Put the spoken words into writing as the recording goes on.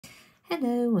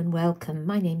Hello and welcome.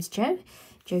 My name's Jo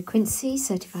Quincy,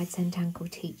 Certified Zentangle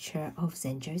Teacher of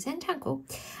Zenjo Zentangle.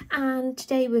 And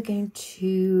today we're going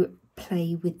to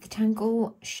play with the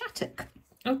tangle Shattuck.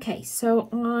 Okay, so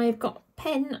I've got a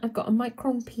pen, I've got a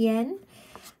Micron pen,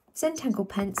 Zentangle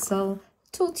pencil,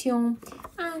 tortillon,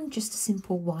 and just a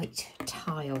simple white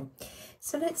tile.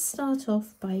 So let's start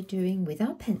off by doing with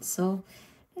our pencil.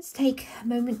 Let's take a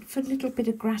moment for a little bit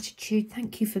of gratitude.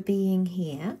 Thank you for being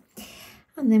here.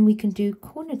 And then we can do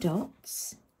corner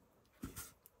dots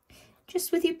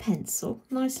just with your pencil,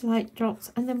 nice light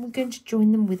dots, and then we're going to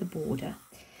join them with a border,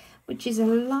 which is a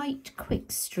light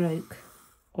quick stroke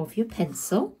of your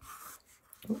pencil.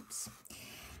 Oops.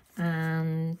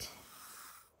 And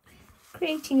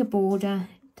creating a border,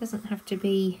 it doesn't have to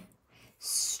be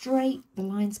straight, the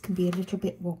lines can be a little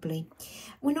bit wobbly.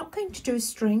 We're not going to do a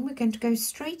string, we're going to go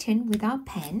straight in with our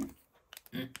pen.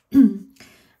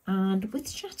 And with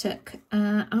Shattuck,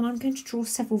 and I'm going to draw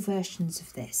several versions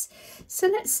of this. So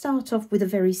let's start off with a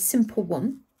very simple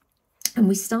one, and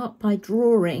we start by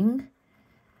drawing.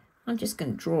 I'm just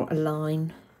going to draw a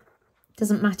line.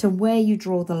 Doesn't matter where you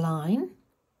draw the line.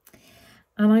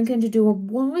 And I'm going to do a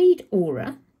wide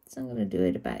aura, so I'm going to do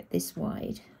it about this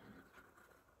wide.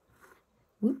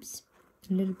 Whoops,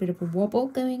 a little bit of a wobble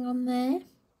going on there.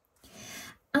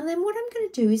 And then what I'm going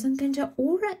to do is I'm going to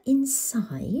aura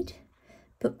inside,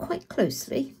 but quite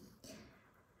closely,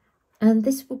 and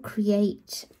this will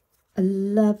create a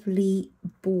lovely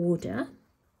border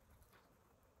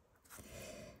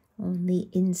on the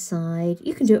inside.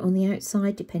 You can do it on the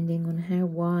outside depending on how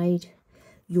wide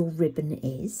your ribbon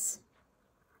is.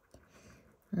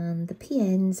 And the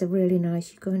PNs are really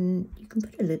nice. You can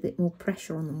put a little bit more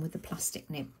pressure on them with the plastic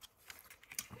nib.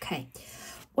 Okay,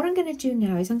 what I'm going to do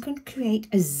now is I'm going to create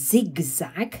a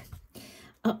zigzag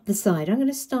up the side. I'm going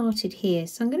to start it here,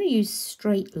 so I'm going to use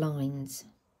straight lines.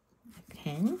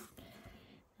 Okay,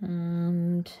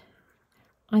 and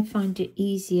I find it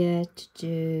easier to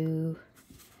do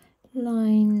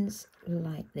lines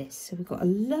like this. So we've got a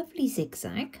lovely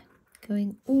zigzag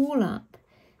going all up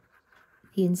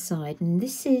the inside, and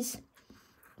this is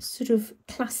sort of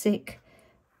classic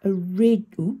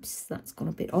oops, that's gone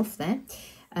a bit off there.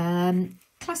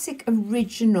 Classic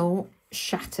original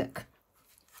Shattuck.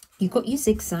 You've got your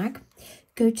zigzag,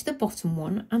 go to the bottom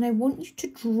one, and I want you to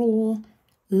draw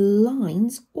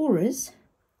lines, auras,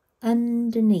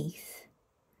 underneath.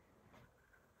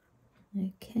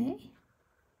 Okay,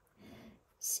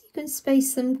 so you can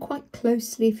space them quite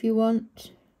closely if you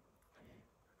want.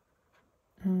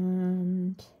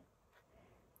 And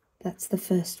that's the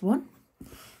first one.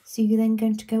 So you're then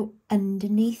going to go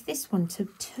underneath this one. So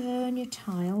turn your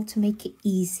tile to make it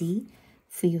easy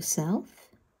for yourself.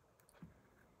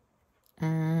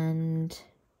 And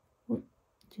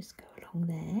just go along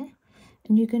there,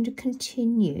 and you're going to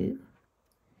continue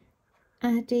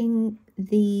adding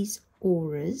these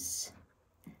auras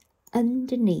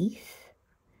underneath.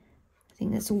 I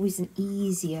think that's always an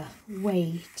easier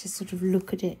way to sort of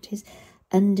look at it, is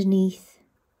underneath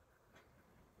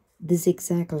the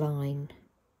zigzag line.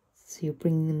 So you'll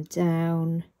bring them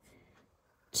down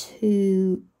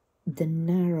to the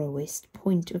narrowest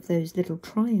point of those little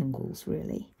triangles,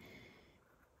 really.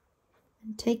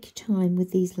 And take your time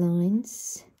with these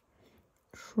lines.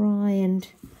 Try and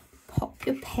pop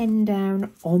your pen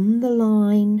down on the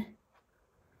line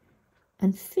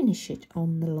and finish it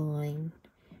on the line,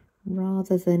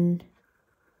 rather than,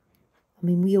 I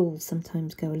mean, we all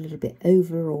sometimes go a little bit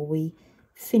over, or we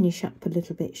finish up a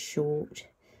little bit short.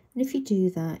 And if you do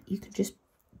that, you can just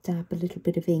dab a little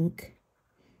bit of ink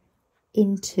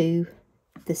into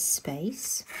the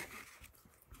space.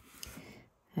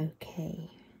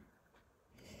 Okay.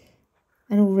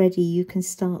 And already you can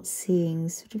start seeing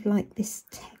sort of like this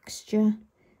texture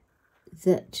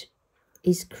that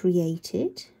is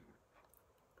created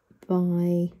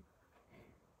by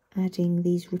adding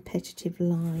these repetitive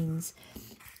lines.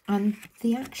 And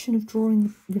the action of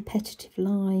drawing repetitive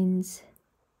lines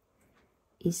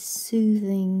is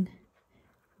soothing,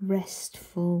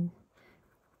 restful.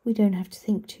 We don't have to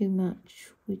think too much,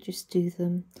 we just do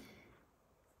them.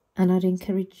 And I'd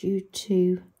encourage you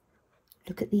to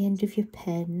look at the end of your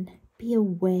pen, be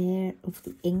aware of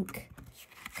the ink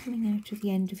coming out of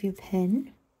the end of your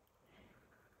pen.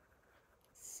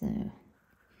 So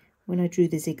when I drew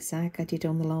the zigzag, I did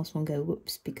on the last one go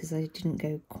whoops, because I didn't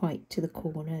go quite to the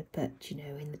corner, but you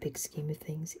know, in the big scheme of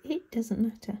things, it doesn't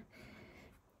matter.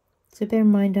 So bear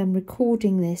in mind, I'm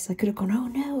recording this. I could have gone, oh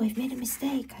no, I've made a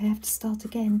mistake, I have to start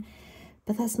again.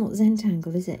 But that's not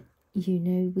Zentangle, is it? You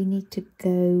know, we need to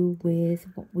go with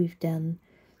what we've done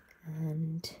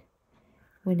and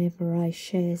whenever I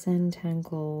share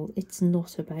Zentangle, it's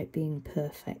not about being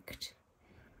perfect.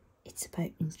 It's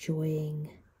about enjoying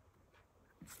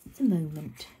the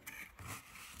moment.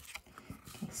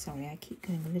 Okay, sorry, I keep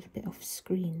going a little bit off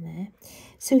screen there.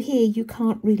 So here you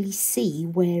can't really see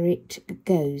where it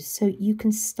goes. So you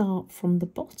can start from the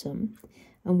bottom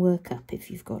and work up if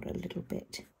you've got a little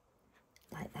bit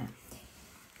like that.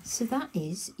 So that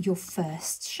is your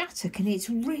first Shattuck, and it's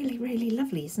really, really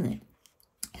lovely, isn't it?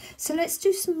 So let's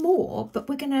do some more, but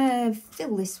we're going to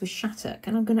fill this with Shattuck,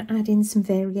 and I'm going to add in some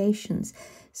variations.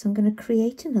 So I'm going to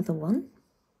create another one,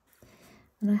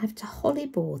 and I have to holly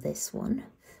bore this one.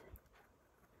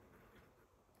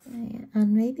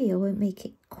 And maybe I won't make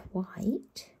it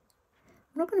quite.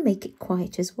 I'm not going to make it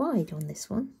quite as wide on this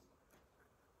one.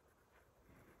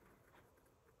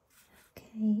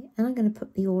 Okay, and I'm going to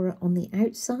put the aura on the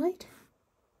outside.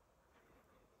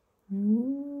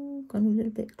 Ooh, gone a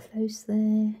little bit close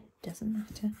there. Doesn't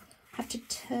matter. I have to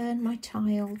turn my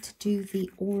tile to do the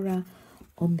aura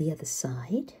on the other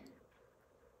side,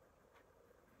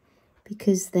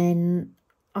 because then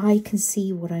I can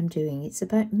see what I'm doing. It's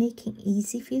about making it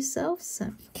easy for yourself.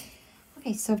 So,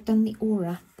 okay, so I've done the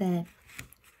aura there.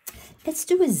 Let's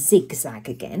do a zigzag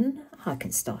again. I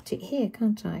can start it here,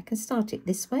 can't I? I can start it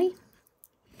this way.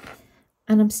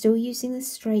 And I'm still using the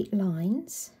straight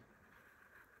lines.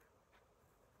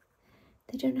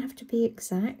 They don't have to be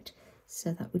exact.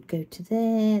 So that would go to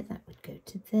there, that would go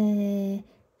to there,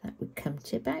 that would come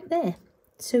to about there.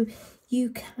 So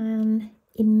you can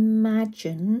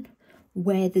imagine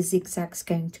where the zigzag's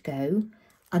going to go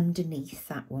underneath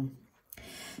that one.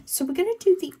 So we're going to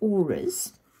do the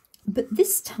auras, but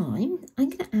this time I'm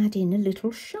going to add in a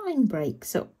little shine break.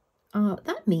 So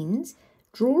that means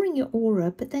drawing your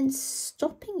aura, but then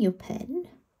stopping your pen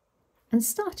and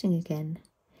starting again.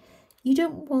 You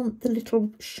don't want the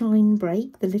little shine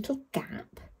break, the little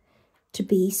gap, to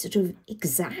be sort of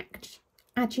exact.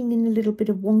 Adding in a little bit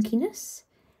of wonkiness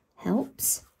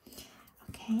helps.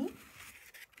 Okay.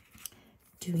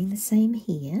 Doing the same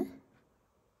here.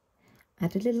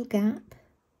 Add a little gap.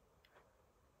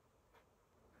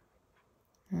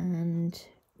 And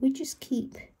we just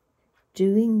keep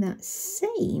doing that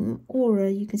same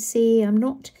aura. You can see I'm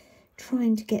not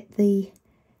trying to get the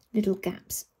little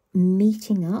gaps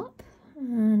meeting up,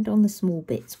 and on the small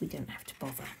bits we don't have to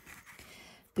bother.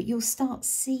 But you'll start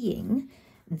seeing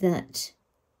that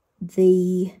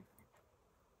the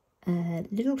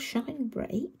little shine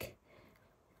break,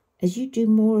 as you do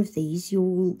more of these,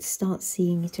 you'll start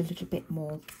seeing it a little bit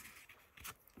more.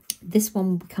 This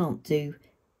one we can't do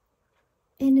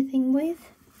anything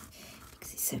with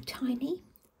because it's so tiny.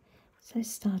 So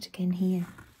let's start again here.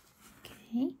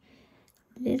 Okay,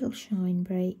 little shine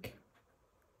break.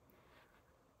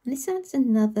 And this adds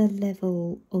another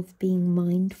level of being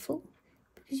mindful,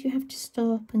 because you have to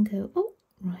stop and go, oh,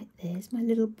 right, there's my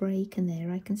little break, and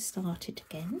there I can start it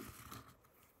again.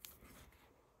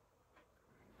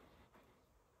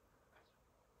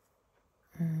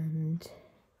 And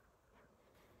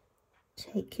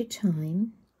take your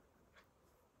time.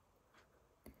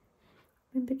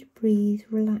 Remember to breathe,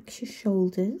 relax your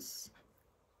shoulders,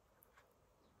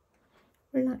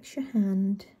 relax your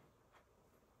hand.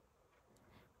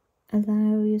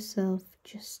 Allow yourself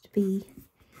just to be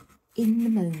in the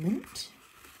moment.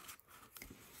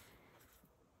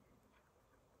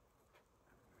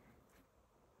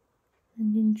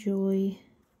 And enjoy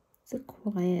the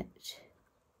quiet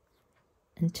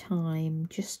and time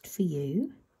just for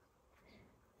you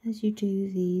as you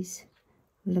do these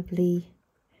lovely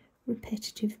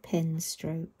repetitive pen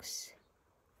strokes,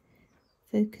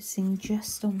 focusing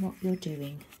just on what you're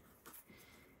doing.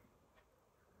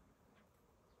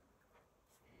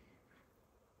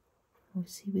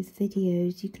 Obviously with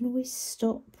videos you can always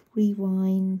stop,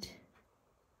 rewind,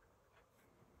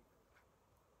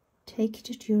 take it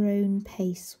at your own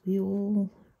pace. We all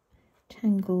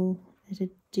tangle at a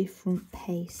different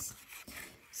pace.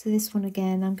 So this one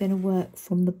again, I'm going to work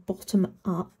from the bottom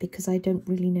up because I don't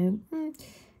really know.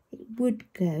 It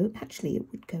would go, actually it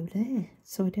would go there,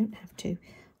 so I don't have to.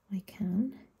 I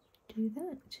can do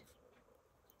that.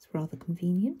 It's rather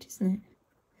convenient, isn't it?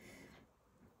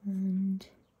 And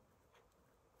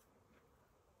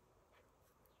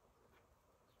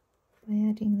by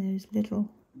adding those little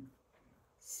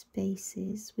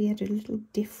spaces, we add a little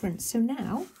difference. So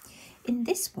now in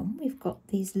this one we've got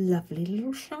these lovely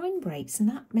little shine breaks, and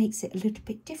that makes it a little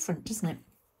bit different, doesn't it?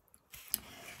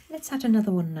 Let's add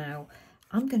another one now.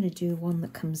 I'm going to do one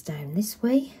that comes down this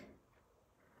way,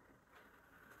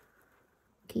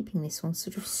 keeping this one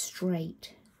sort of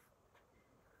straight.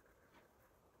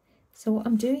 So what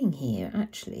I'm doing here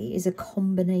actually is a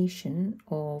combination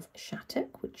of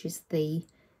Shattuck, which is the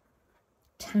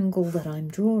tangle that I'm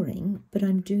drawing, but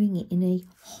I'm doing it in a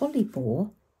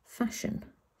hollybore fashion.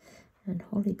 And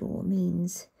hollybore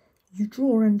means you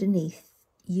draw underneath,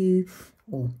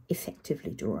 or effectively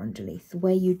draw underneath. The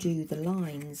way you do the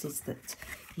lines is that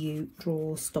you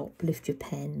draw, stop, lift your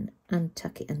pen and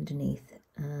tuck it underneath.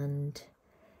 And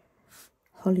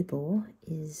hollybore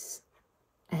is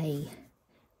a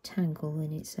tangle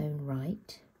in its own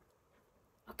right.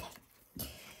 Okay,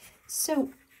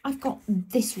 so I've got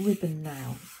this ribbon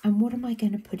now, and what am I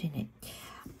going to put in it?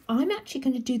 I'm actually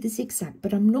going to do the zigzag,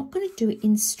 but I'm not going to do it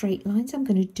in straight lines. I'm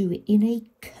going to do it in a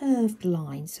curved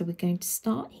line. So we're going to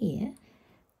start here,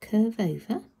 curve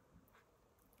over.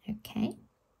 Okay.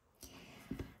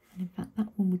 And in fact, that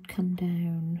one would come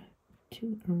down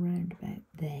to around about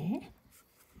there.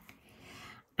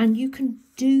 And you can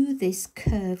do this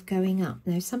curve going up.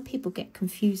 Now, some people get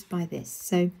confused by this.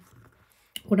 So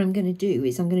what I'm going to do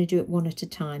is I'm going to do it one at a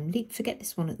time. Forget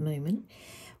this one at the moment.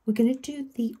 We're going to do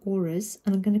the auras,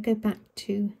 and I'm going to go back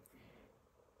to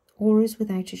auras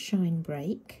without a shine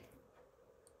break.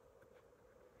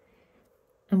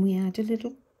 And we add a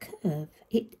little curve.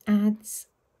 It adds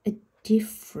a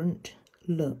different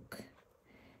look.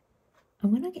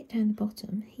 And when I get down the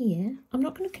bottom here, I'm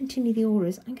not going to continue the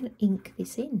auras, I'm going to ink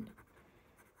this in.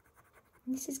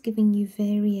 And this is giving you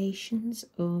variations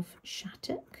of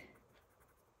Shattuck.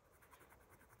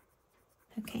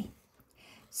 Okay,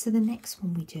 so the next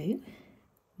one we do,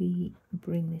 we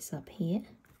bring this up here,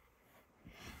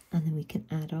 and then we can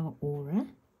add our aura.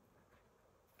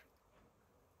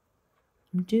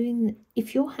 I'm doing,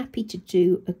 if you're happy to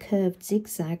do a curved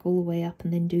zigzag all the way up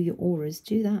and then do your auras,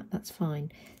 do that, that's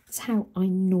fine. That's how I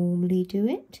normally do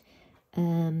it.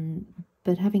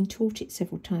 But having taught it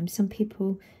several times, some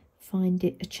people find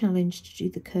it a challenge to do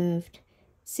the curved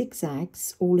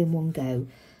zigzags all in one go.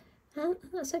 And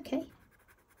that's okay.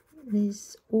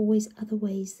 There's always other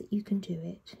ways that you can do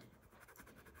it.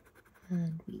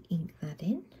 And we ink that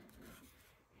in.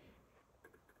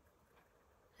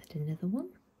 Add another one.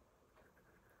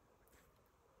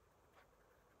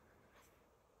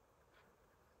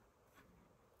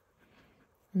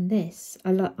 And this,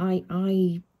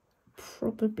 I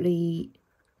probably,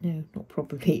 no, not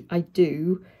probably, I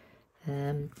do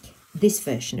this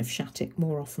version of Shattuck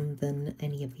more often than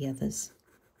any of the others.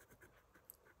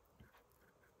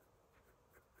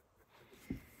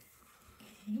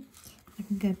 Okay, I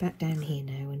can go back down here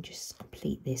now and just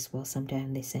complete this whilst I'm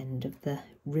down this end of the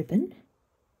ribbon.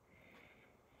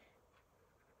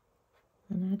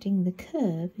 And adding the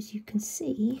curve, as you can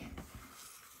see,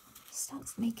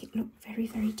 starts to make it look very,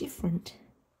 very different.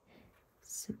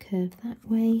 So curve that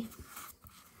way.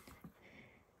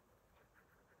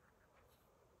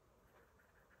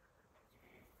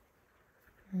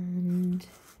 And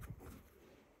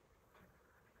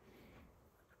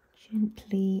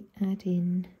gently add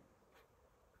in.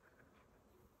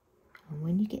 And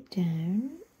when you get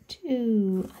down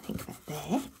to, I think about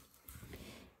there,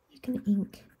 you can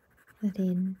ink that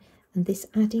in. And this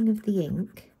adding of the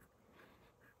ink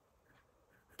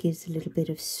gives a little bit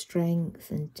of strength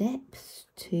and depth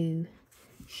to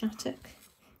Shattuck.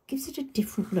 Gives it a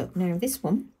different look. Now this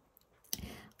one,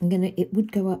 it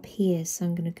would go up here, so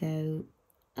I'm gonna go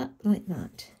up like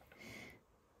that.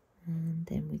 And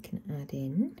then we can add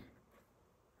in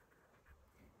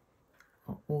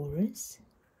our auras.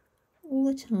 All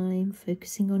the time,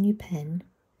 focusing on your pen.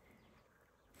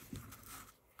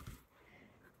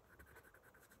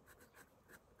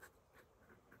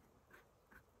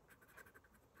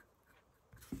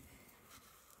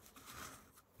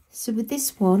 So with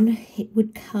this one, it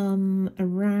would come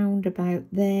around about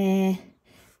there,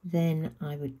 then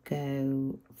I would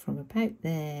go from about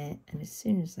there, and as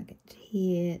soon as I get to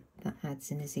here, that adds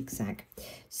in a zigzag.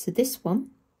 So this one,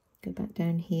 go back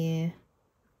down here,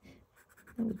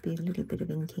 that would be a little bit of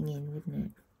inking in, wouldn't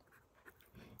it?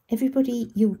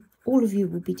 Everybody, all of you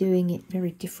will be doing it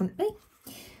very differently.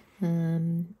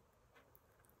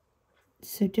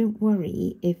 So don't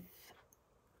worry if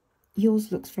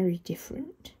yours looks very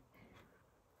different.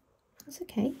 That's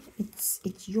okay,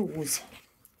 it's yours.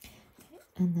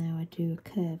 And now I do a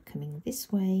curve coming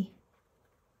this way.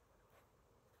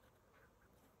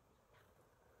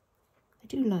 I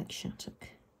do like Shattuck,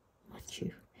 mind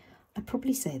you. I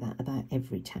probably say that about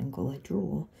every tangle I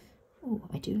draw. Oh,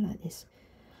 I do like this.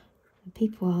 When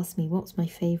people ask me what's my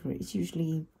favourite, it's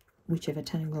usually whichever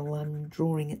tangle I'm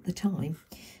drawing at the time.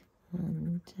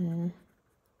 And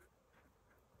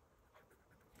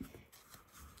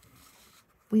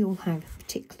we all have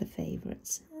particular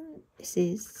favourites. This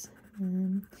is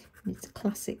It's a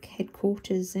classic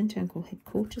headquarters, Zentangle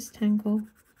headquarters tangle.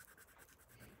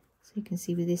 So you can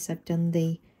see with this I've done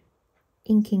the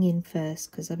inking in first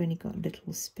because I've only got a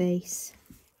little space,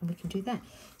 and we can do that.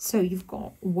 So you've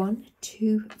got 1,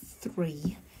 2,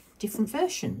 3 different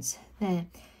versions there.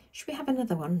 Should we have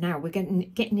another one? Now we're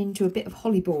getting into a bit of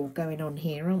holly-ball going on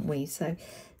here, aren't we? So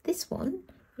this one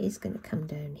is going to come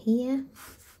down here.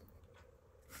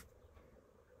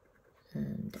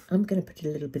 And I'm going to put a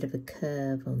little bit of a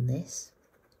curve on this,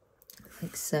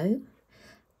 like so.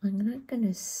 I'm not going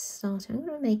to start, I'm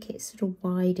going to make it sort of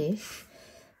wide-ish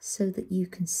so that you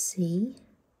can see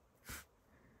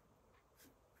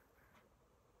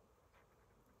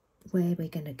where we're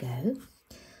going to go.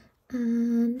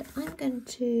 And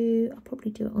I'll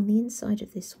probably do it on the inside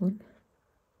of this one.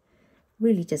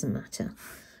 Really doesn't matter.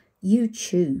 You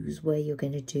choose where you're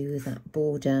going to do that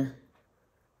border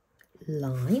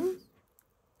line.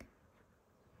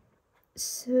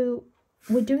 So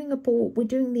we're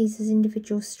doing these as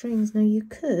individual strings. Now you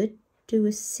could do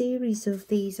a series of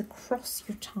these across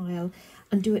your tile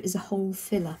and do it as a whole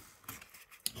filler.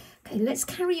 Okay, let's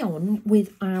carry on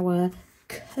with our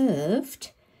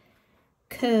curved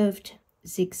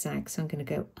zigzags. So I'm going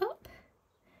to go up,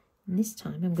 and this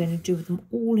time I'm going to do them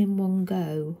all in one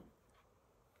go.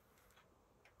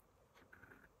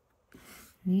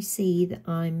 And you see that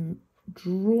I'm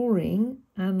drawing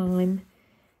and I'm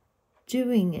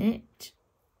doing it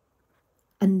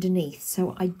underneath.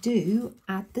 So I do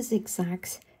add the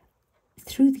zigzags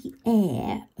through the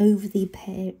air over the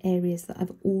areas that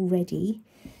I've already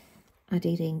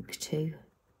added ink to.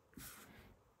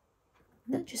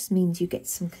 That just means you get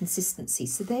some consistency.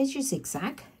 So there's your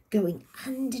zigzag going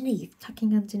underneath,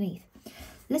 tucking underneath.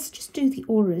 Let's just do the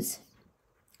auras.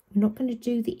 We're not going to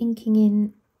do the inking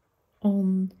in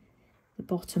on the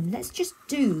bottom. Let's just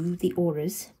do the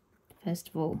auras first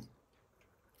of all.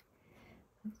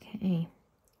 Okay.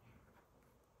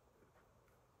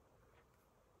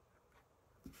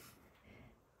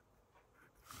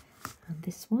 And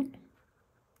this one.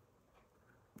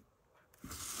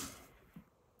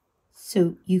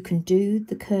 So you can do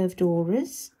the curved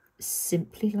auras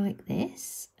simply like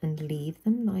this and leave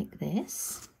them like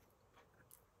this.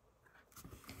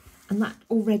 And that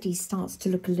already starts to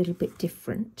look a little bit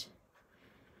different.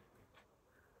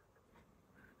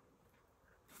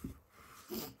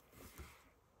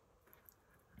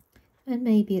 And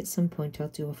maybe at some point I'll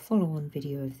do a follow-on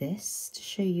video of this to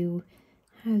show you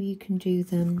how you can do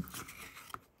them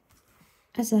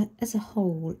as a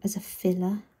whole, as a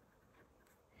filler.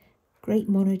 Great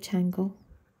monotangle,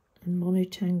 and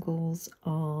monotangles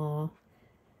are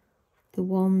the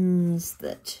ones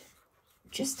that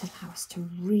just allow us to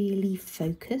really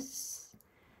focus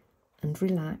and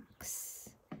relax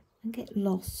and get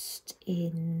lost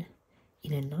in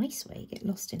a nice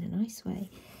way,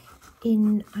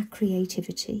 in our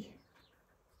creativity.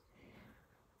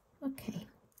 Okay,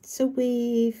 so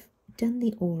we've done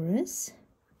the auras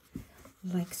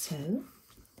like so,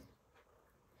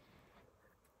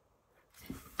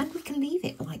 and we can leave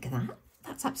it like that.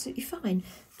 That's absolutely fine.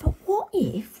 But what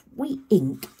if we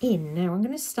ink in? Now I'm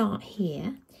going to start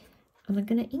here and I'm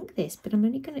going to ink this, but I'm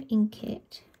only going to ink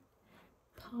it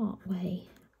part way,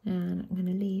 and I'm going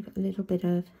to leave a little bit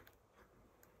of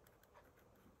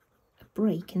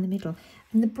break in the middle,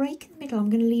 and the break in the middle I'm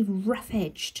going to leave rough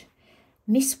edged.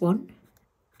 Miss one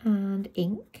and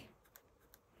ink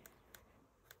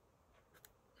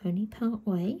only part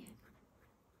way.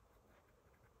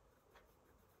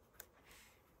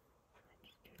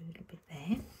 Just do a little bit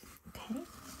there. Okay,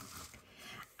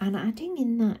 and adding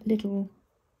in that little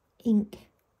ink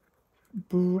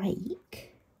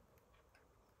break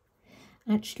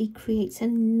actually creates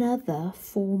another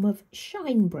form of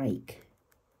shine break.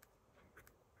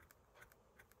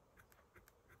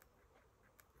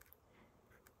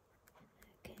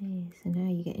 Okay, so now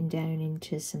you're getting down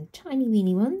into some tiny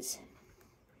weeny ones.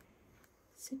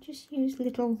 So just use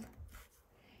little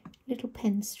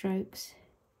pen strokes.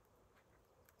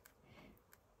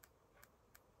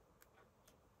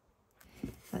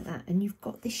 Like that, and you've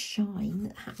got this shine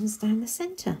that happens down the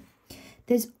centre.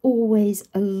 There's always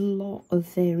a lot of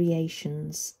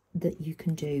variations that you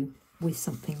can do with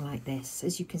something like this.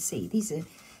 As you can see, these are,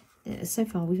 so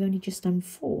far we've only just done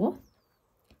 4.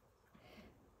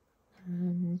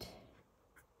 And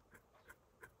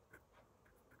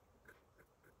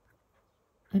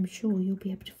I'm sure you'll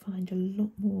be able to find a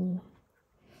lot more.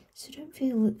 So don't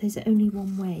feel that there's only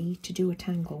one way to do a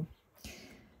tangle.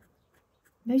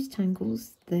 Most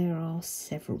tangles, there are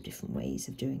several different ways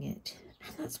of doing it.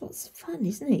 And that's what's fun,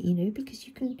 isn't it? You know, because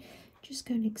you can just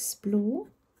go and explore.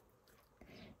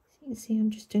 You can see I'm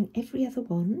just doing every other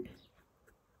one,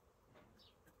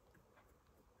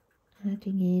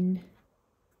 adding in.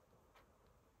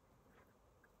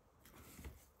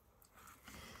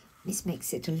 This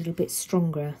makes it a little bit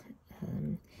stronger.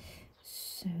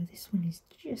 So this one is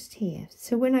just here.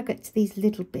 So when I get to these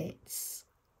little bits,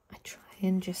 I try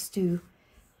and just do,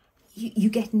 you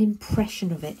get an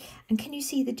impression of it. And can you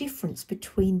see the difference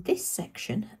between this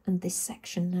section and this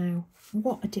section now?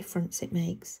 What a difference it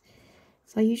makes.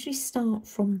 So I usually start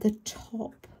from the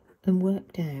top and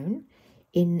work down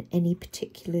in any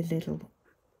particular little,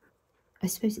 I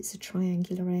suppose it's a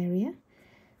triangular area.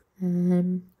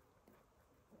 And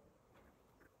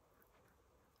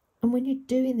when you're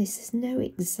doing this, there's no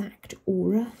exact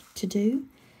aura to do,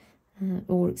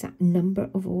 or exact number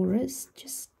of auras.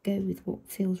 Just go with what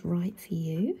feels right for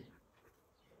you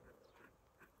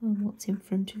and what's in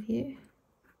front of you.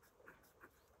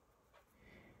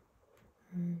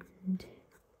 And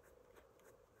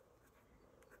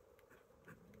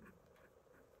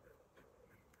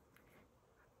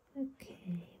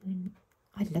okay,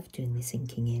 I love doing this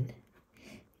inking in.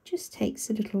 It just takes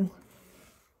a little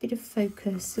bit of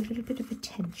focus, a little bit of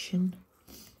attention,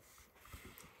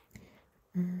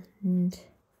 and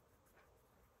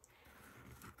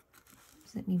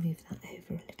let me move that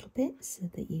over a little bit so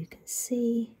that you can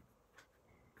see.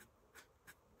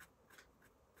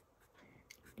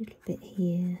 A little bit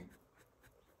here,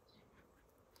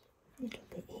 a little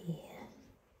bit here.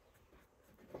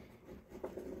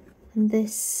 And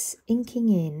this inking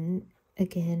in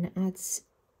again adds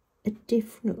a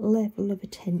different level of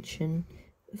attention,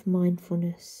 of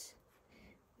mindfulness,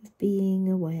 of being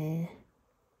aware.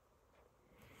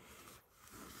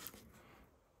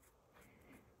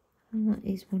 And that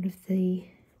is one of the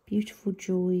beautiful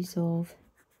joys of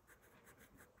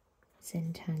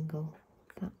Zentangle,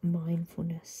 that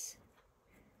mindfulness,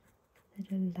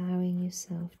 that allowing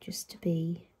yourself just to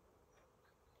be.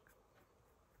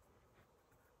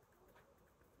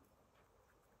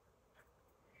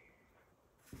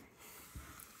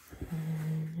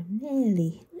 And I'm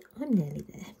nearly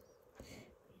there.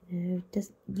 You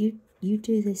know, you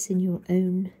do this in your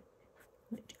own,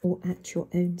 or at your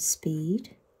own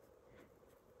speed,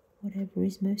 whatever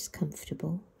is most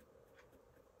comfortable.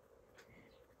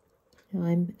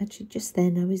 I'm actually, just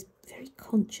then I was very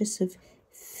conscious of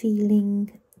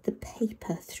feeling the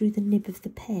paper through the nib of the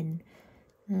pen,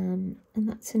 and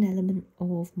that's an element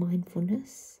of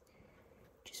mindfulness.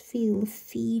 Just feel the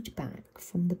feedback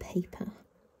from the paper.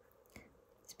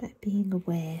 It's about being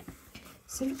aware.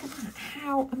 So look at that,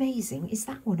 how amazing is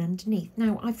that one underneath?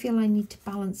 Now I feel I need to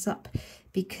balance up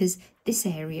because this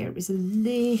area is a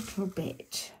little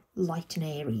bit light and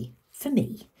airy for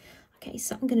me. Okay,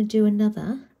 so I'm going to do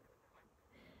another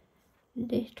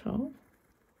little,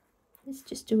 let's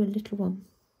just do a little one,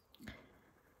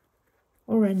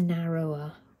 or a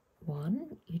narrower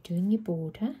one. You're doing your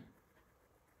border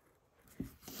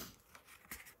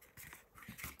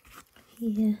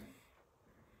here.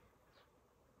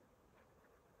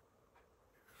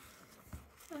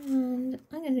 And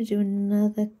I'm going to do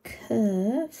another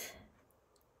curve,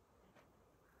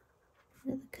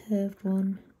 another curved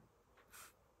one.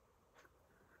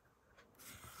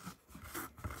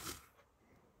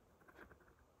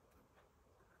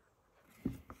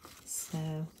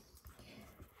 So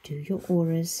do your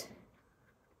auras.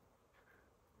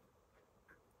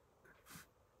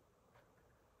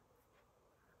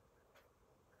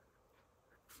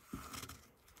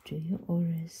 Do your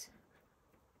auras.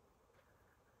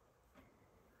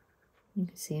 You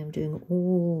can see I'm doing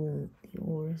all the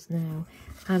auras now,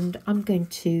 and I'm going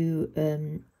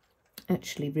to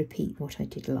actually repeat what I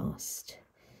did last,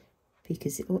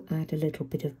 because it will add a little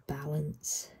bit of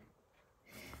balance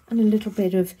and a little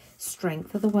bit of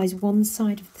strength. Otherwise one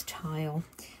side of the tile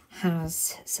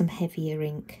has some heavier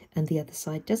ink and the other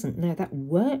side doesn't. Now that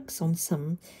works on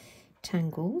some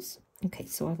tangles. Okay,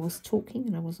 so I was talking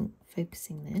and I wasn't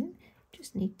focusing then.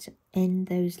 Just need to end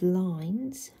those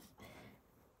lines.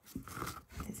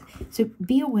 So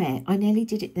be aware, I nearly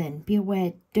did it then. Be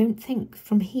aware, don't think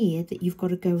from here that you've got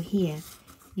to go here.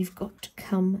 You've got to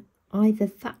come either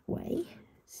that way.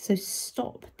 So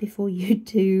stop before you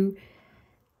do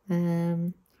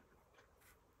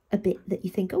a bit that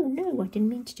you think, oh no, I didn't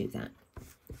mean to do that.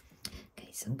 Okay,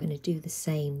 so I'm going to do the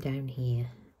same down here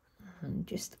and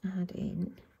just add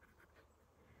in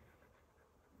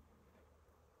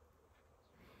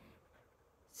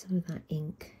some of that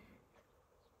ink.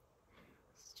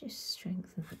 Let's just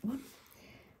strengthen that one,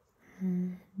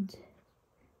 and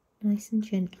nice and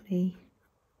gently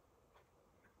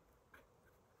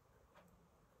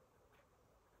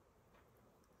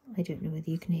I don't know whether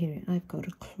you can hear it. I've got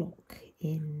a clock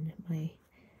in my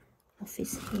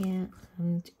office here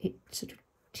and it sort of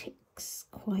ticks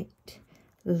quite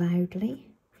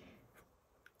loudly.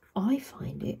 I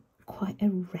find it quite a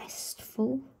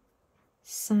restful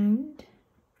sound.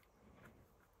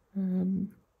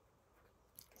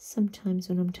 Sometimes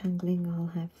when I'm tangling I'll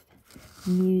have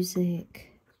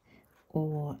music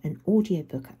or an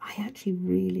audiobook. I actually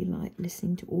really like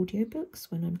listening to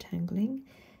audiobooks when I'm tangling.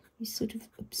 You sort of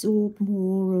absorb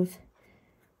more of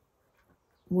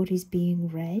what is being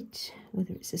read,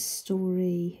 whether it's a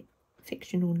story,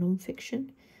 fiction or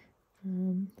non-fiction.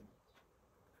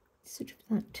 Sort of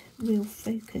that real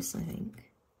focus, I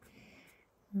think.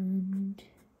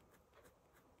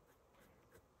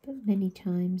 But many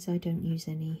times I don't use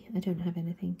any, I don't have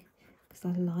anything, because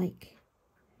I like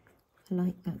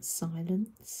that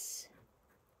silence.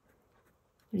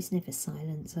 Well, it's never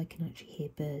silence, I can actually hear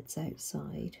birds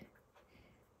outside.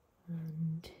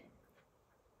 And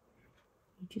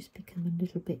you just become a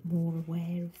little bit more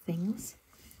aware of things.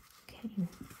 Okay.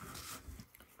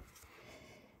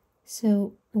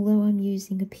 So, although I'm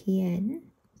using a pen,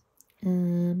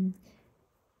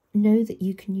 know that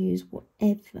you can use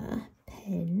whatever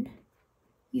pen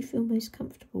you feel most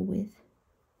comfortable with.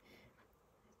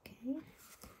 Okay.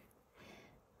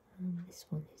 This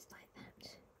one is like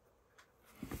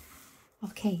that.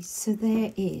 Okay, so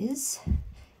there is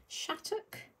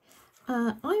Shattuck.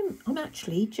 I'm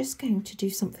actually just going to do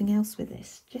something else with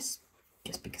this, just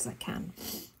because I can.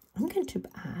 I'm going to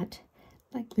add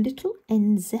like little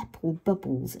enzeppel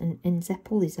bubbles, and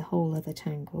enzeppel is a whole other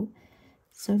tangle.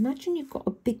 So imagine you've got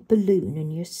a big balloon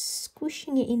and you're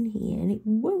squishing it in here and it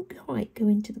won't quite go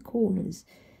into the corners.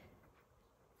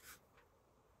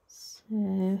 So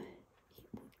it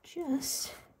will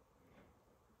just,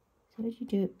 so as you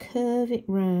do it, curve it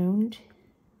round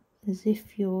as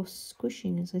if you're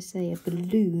squishing, as I say, a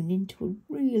balloon into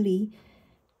a really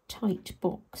tight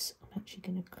box. I'm actually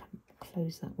going to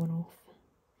close that one off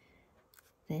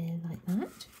there like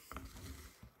that.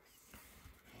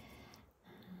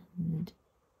 And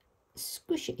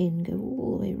squish it in, go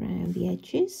all the way around the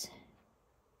edges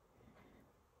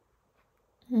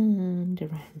and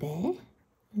around there,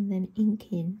 and then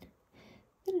ink in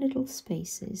the little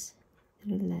spaces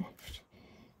that are left.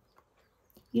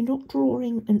 You're not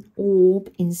drawing an orb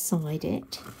inside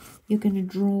it, you're going to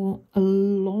draw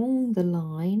along the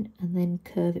line and then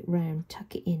curve it round,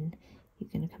 tuck it in. You're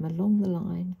going to come along the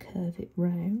line, curve it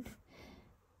round,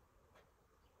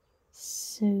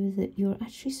 so that you're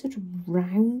actually sort of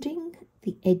rounding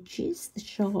the edges, the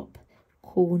sharp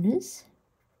corners,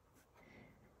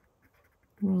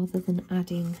 rather than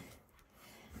adding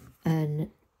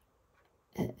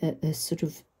a sort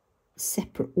of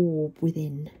separate orb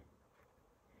within.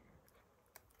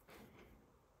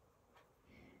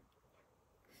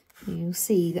 You'll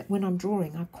see that when I'm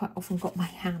drawing, I've quite often got my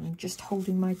hand just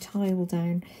holding my tile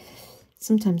down.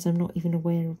 Sometimes I'm not even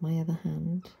aware of my other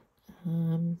hand.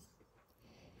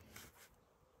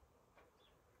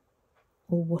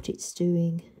 Or what it's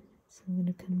doing. So I'm going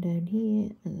to come down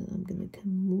here and I'm going to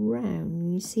come round.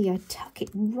 And you see I tuck it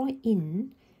right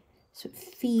in so it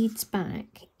feeds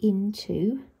back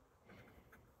into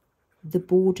the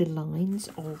border lines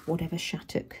of whatever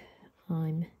Shattuck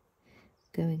I'm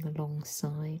going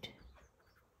alongside.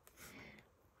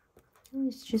 And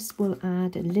this just will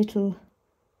add a little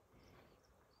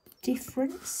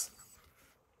difference.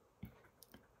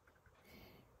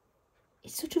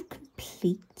 It sort of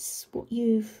completes what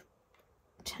you've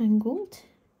tangled.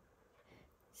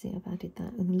 See, I've added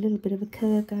that with a little bit of a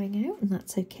curve going out, and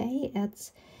that's okay. It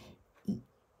adds,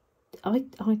 I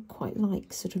quite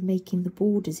like sort of making the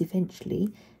borders eventually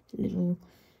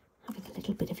having a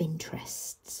little bit of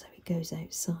interest, so it goes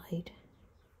outside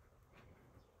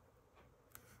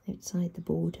the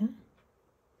border.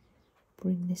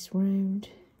 Bring this round.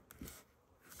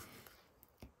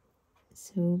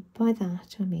 So by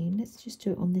that I mean, let's just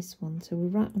do it on this one. So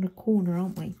we're right on a corner,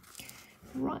 aren't we?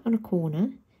 Right on a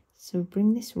corner. So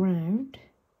bring this round,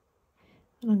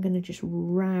 and I'm going to just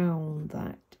round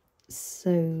that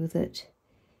so that,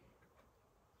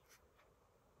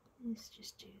 let's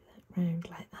just do that round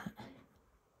like that.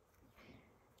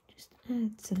 Just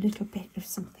adds a little bit of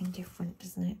something different,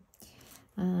 doesn't it?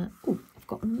 Oh, I've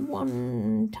got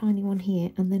one tiny one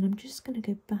here, and then I'm just going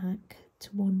to go back to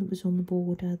one that was on the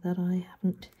border that I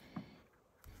haven't.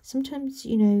 Sometimes,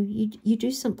 you know, you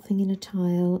do something in a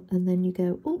tile and then you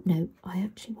go, oh no, I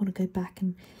actually want to go back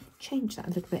and change that a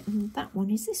little bit, and that one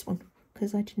is this one,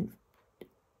 because it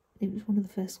was one of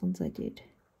the first ones I did.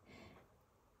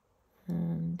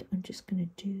 And I'm just going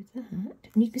to do that,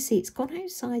 and you can see it's gone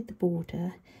outside the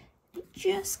border. It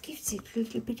just gives it a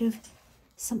little bit of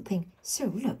something. So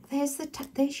look, there's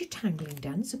your tangling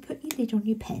done. So put your lid on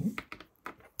your pen.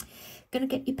 Going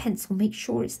to get your pencil, make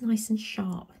sure it's nice and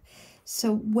sharp.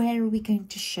 So where are we going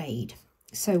to shade?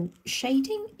 So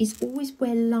shading is always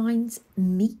where lines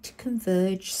meet,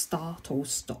 converge, start or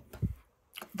stop.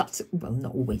 That's, well,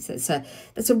 not always, that's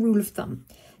a rule of thumb.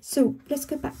 So let's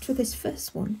go back to this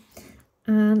first one,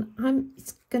 and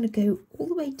it's going to go all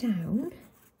the way down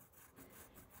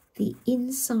the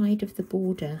inside of the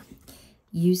border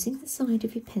using the side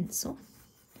of your pencil.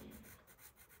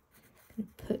 I'm going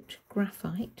to put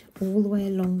graphite all the way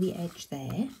along the edge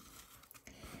there,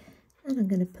 and I'm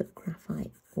going to put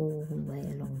graphite all the way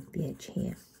along the edge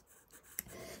here.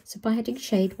 So by adding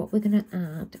shade, what we're going to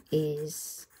add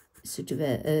is sort of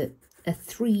a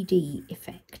 3D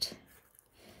effect.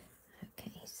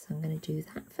 Okay, so I'm going to do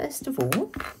that first of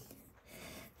all.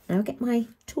 Now I'll get my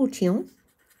tortillon,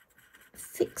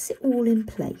 fix it all in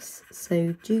place.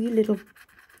 So do your little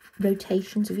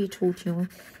rotations of your tortillon.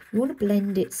 You want to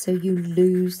blend it so you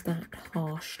lose that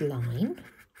harsh line.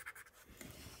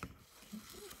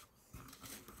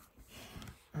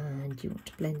 And you want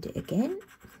to blend it again.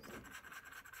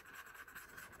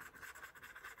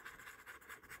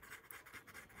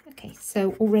 Okay,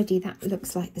 so already that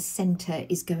looks like the centre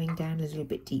is going down a little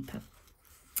bit deeper.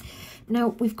 Now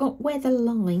we've got where the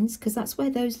lines, because that's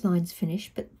where those lines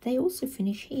finish, but they also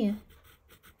finish here,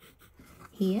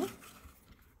 here,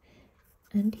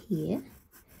 and here.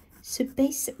 So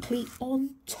basically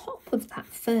on top of that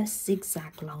first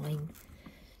zigzag line,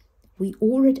 we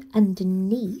already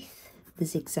underneath the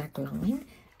zigzag line,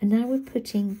 and now we're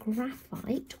putting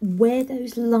graphite where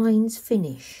those lines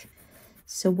finish.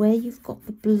 So where you've got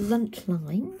the blunt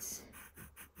lines,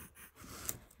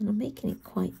 and I'm making it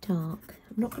quite dark.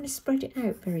 I'm not going to spread it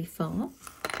out very far.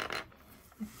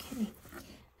 Okay,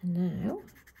 and now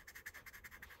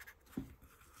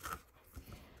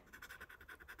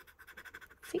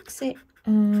fix it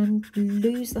and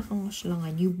lose the harsh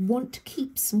line. You want to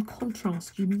keep some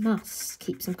contrast. You must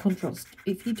keep some contrast.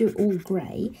 If you do it all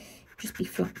grey, just be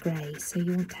flat grey. So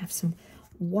you want to have some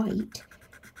white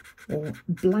or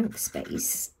blank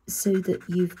space so that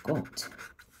you've got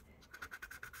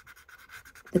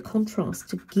the contrast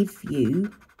to give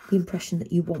you the impression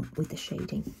that you want with the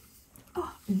shading.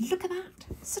 Oh, look at that.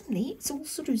 Suddenly it's all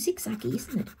sort of zigzaggy,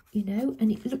 isn't it? You know,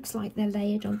 and it looks like they're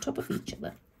layered on top of each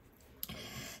other.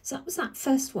 So that was that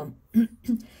first one.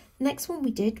 Next one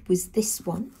we did was this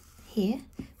one here,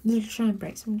 little shine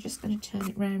breaks. I'm just going to turn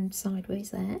it round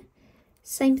sideways there.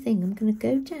 Same thing, I'm going to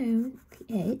go down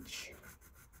the edge.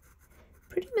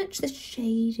 Pretty much the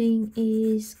shading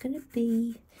is going to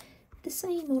be the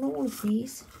same on all of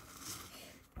these,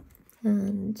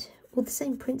 and all the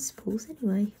same principles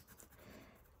anyway.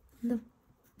 And the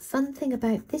fun thing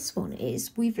about this one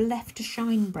is we've left a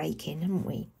shine break in, haven't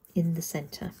we, in the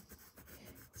centre.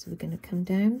 So we're going to come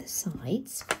down the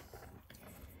sides,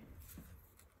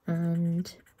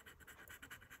 and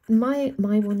my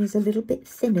one is a little bit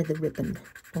thinner, the ribbon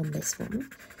on this one,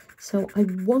 so I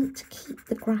want to keep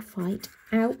the graphite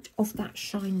out of that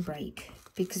shine break,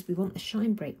 because we want the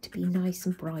shine break to be nice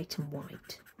and bright and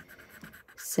white,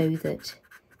 so that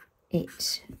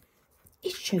it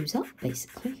shows up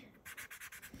basically.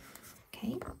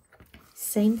 Okay,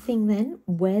 same thing then,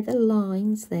 where the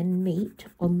lines then meet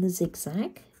on the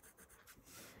zigzag.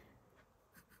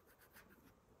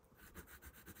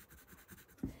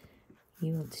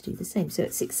 You want to do the same. So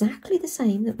it's exactly the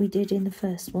same that we did in the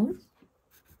first one.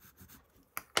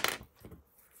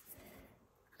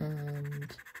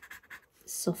 And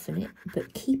soften it,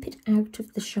 but keep it out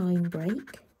of the shine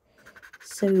break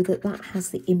so that that has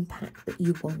the impact that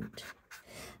you want.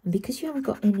 And because you haven't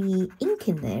got any ink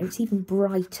in there, it's even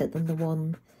brighter than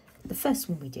the first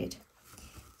one we did.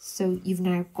 So you've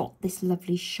now got this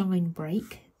lovely shine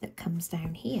break that comes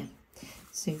down here.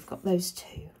 So you've got those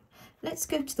two. Let's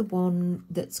go to the one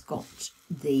that's got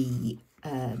the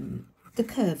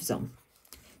curves on.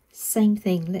 Same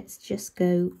thing, let's just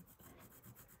go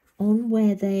on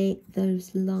where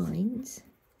those lines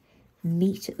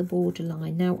meet at the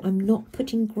borderline. Now I'm not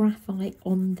putting graphite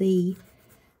on the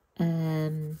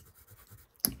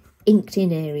inked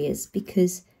in areas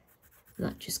because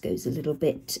that just goes a little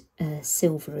bit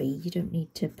silvery. You don't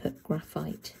need to put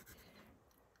graphite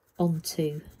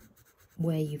onto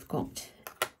where you've got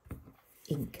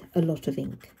ink, a lot of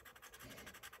ink.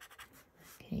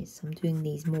 Okay, so I'm doing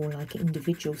these more like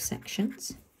individual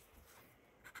sections.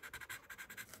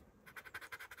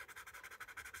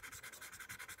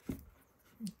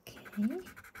 Okay, and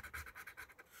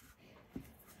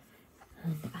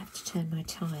I have to turn my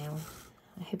tile.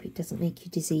 I hope it doesn't make you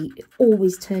dizzy.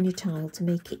 Always turn your tile to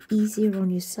make it easier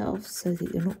on yourself so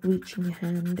that you're not reaching your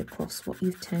hand across what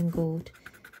you've tangled.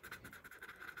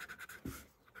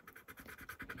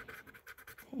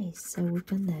 Okay, so we've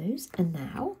done those, and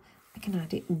now I can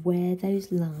add it where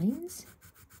those lines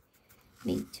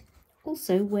meet.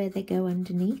 Also where they go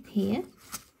underneath here.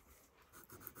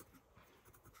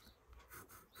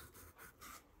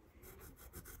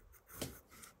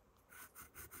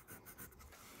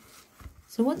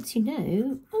 So once you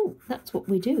know, oh, that's what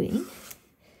we're doing,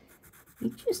 you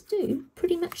just do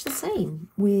pretty much the same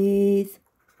with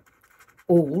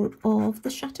all of the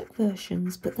Shattuck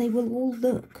versions, but they will all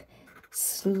look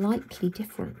slightly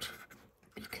different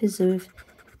because of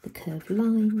the curved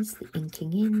lines, the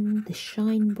inking in, the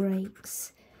shine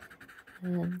breaks,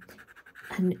 and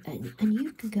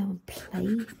you can go and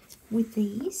play with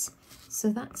these. So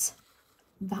that's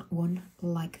that one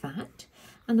like that,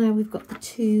 and now we've got the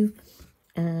two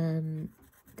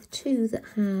that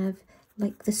have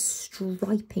like the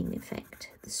striping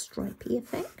effect, the stripy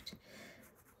effect.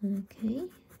 Okay,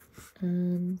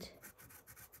 and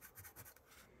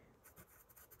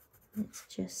let's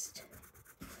just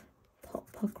pop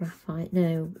our graphite.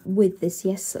 Now with this,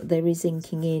 yes, there is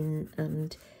inking in,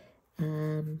 and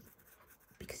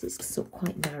because it's sort of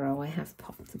quite narrow, I have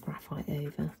popped the graphite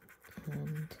over,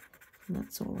 and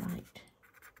that's all right.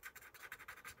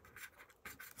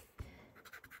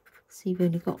 So you've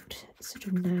only got sort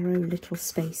of narrow little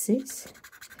spaces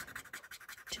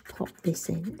to pop this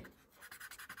in.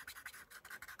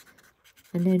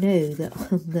 And I know that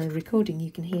on the recording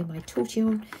you can hear my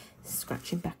tortillon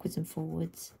scratching backwards and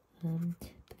forwards.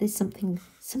 But there's something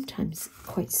sometimes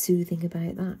quite soothing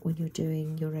about that when you're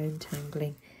doing your own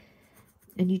tangling.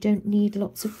 And you don't need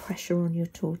lots of pressure on your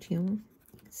tortillon.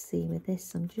 You can see with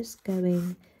this, I'm just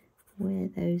going where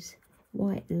those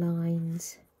white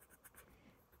lines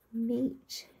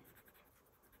meet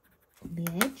on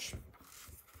the edge.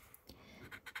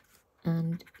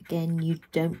 And again, you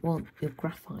don't want your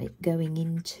graphite going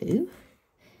into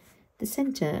the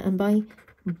centre, and by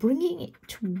bringing it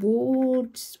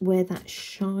towards where that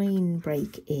shine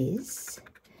break is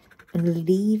and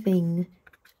leaving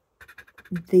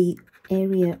the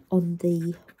area on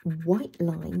the white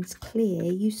lines clear,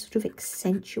 you sort of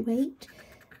accentuate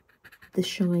the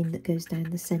shine that goes down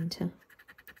the centre.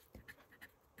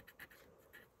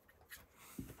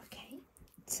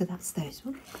 So that's those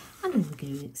ones, and then we're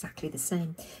going to do exactly the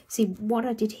same. See, what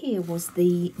I did here was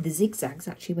the zigzags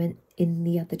actually went in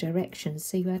the other direction,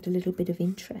 so you add a little bit of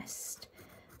interest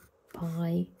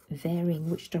by varying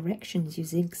which directions your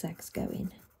zigzags go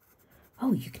in.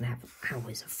 Oh, you can have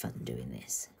hours of fun doing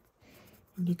this.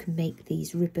 And you can make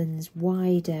these ribbons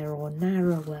wider or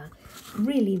narrower.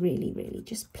 Really, really, really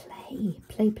just play,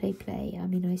 play, play, play. I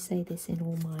mean, I say this in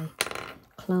all my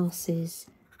classes.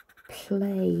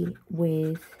 Play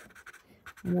with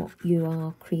what you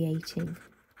are creating,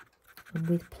 and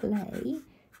with play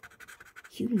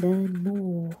you learn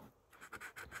more,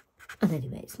 and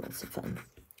anyway, it's lots of fun.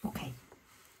 Okay,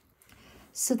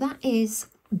 so that is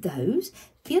those.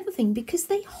 The other thing, because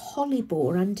they holly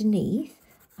bore underneath,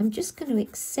 I'm just going to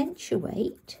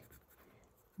accentuate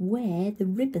where the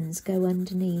ribbons go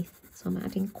underneath. So I'm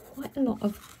adding quite a lot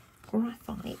of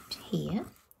graphite here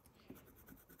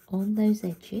on those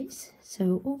edges.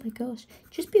 So, oh my gosh,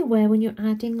 just be aware when you're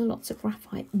adding lots of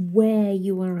graphite where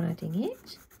you are adding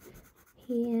it.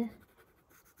 Here.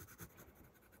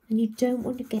 And you don't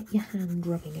want to get your hand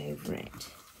rubbing over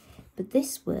it. But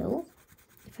this will,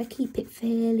 if I keep it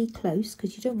fairly close,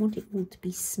 because you don't want it all to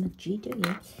be smudgy, do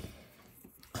you?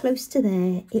 Close to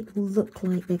there, it will look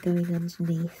like they're going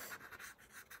underneath.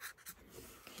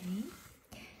 Okay.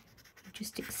 I'm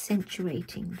just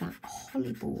accentuating that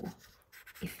holly bore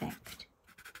effect.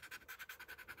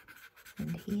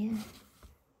 And here,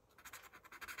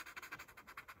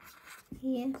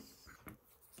 here,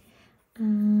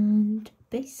 and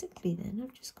basically then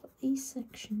I've just got these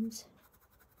sections.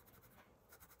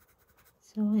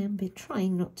 So I am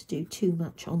trying not to do too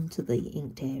much onto the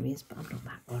inked areas, but I'm not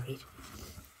that worried.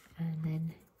 And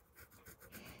then,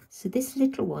 so this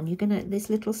little one, you're gonna, this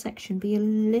little section, be a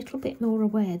little bit more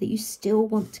aware that you still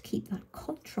want to keep that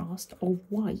contrast of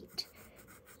white,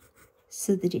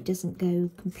 so that it doesn't go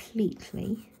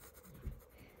completely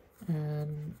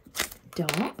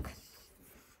dark.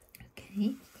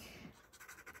 Okay.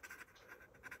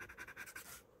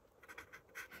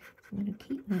 I'm going to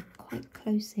keep that quite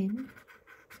close in,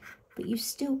 but you've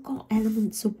still got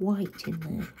elements of white in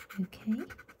there. Okay.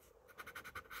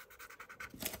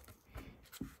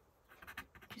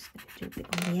 Just going to do a bit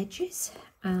on the edges,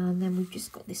 and then we've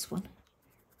just got this one.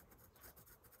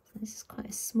 So This is quite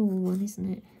a small one,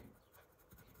 isn't it?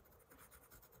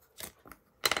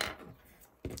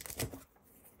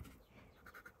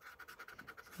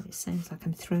 It sounds like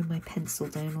I'm throwing my pencil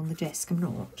down on the desk. I'm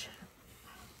not.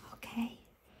 Okay.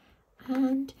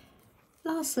 And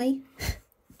lastly,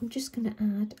 I'm just going to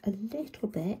add a little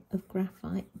bit of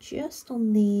graphite just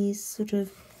on these sort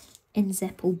of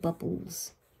Zentangle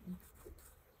bubbles.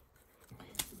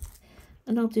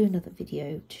 And I'll do another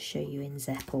video to show you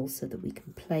Zentangle so that we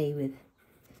can play with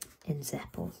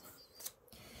Zentangle.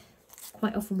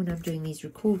 Quite often when I'm doing these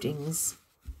recordings,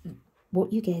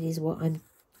 what you get is what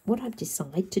I've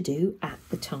decided to do at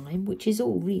the time, which is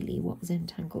all really what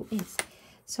Zentangle is.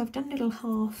 So I've done little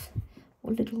half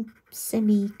or little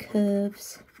semi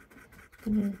curves.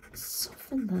 I'm going to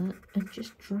soften that and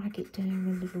just drag it down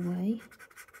a little way.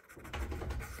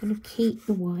 I'm going to keep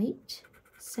the white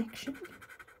section.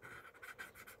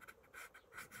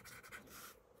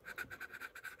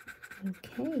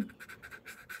 Okay.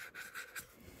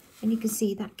 And you can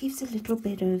see that gives a little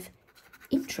bit of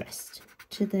interest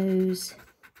to those,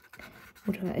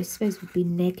 what I suppose would be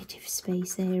negative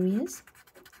space areas.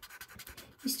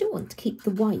 You still want to keep the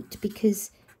white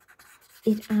because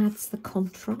it adds the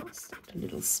contrast. A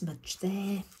little smudge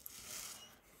there.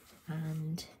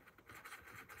 And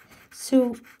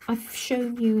so I've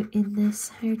shown you in this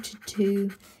how to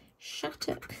do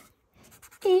Shattuck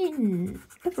in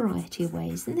a variety of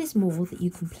ways, and there's more that you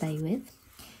can play with.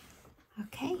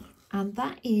 Okay, and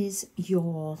that is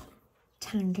your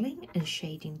tangling and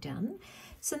shading done.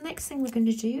 So the next thing we're going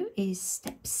to do is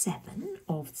step 7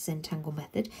 of the Zentangle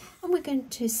method, and we're going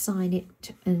to sign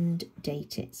it and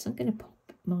date it. So I'm going to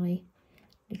pop my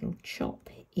little chop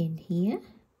in here.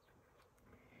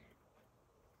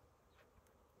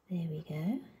 There we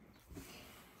go.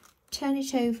 Turn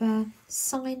it over,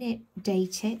 sign it,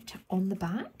 date it on the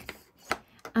back,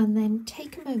 and then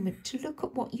take a moment to look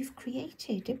at what you've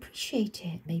created. Appreciate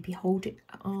it, maybe hold it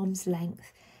at arm's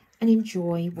length and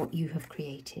enjoy what you have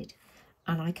created.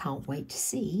 And I can't wait to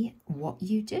see what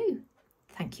you do.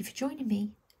 Thank you for joining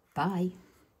me. Bye.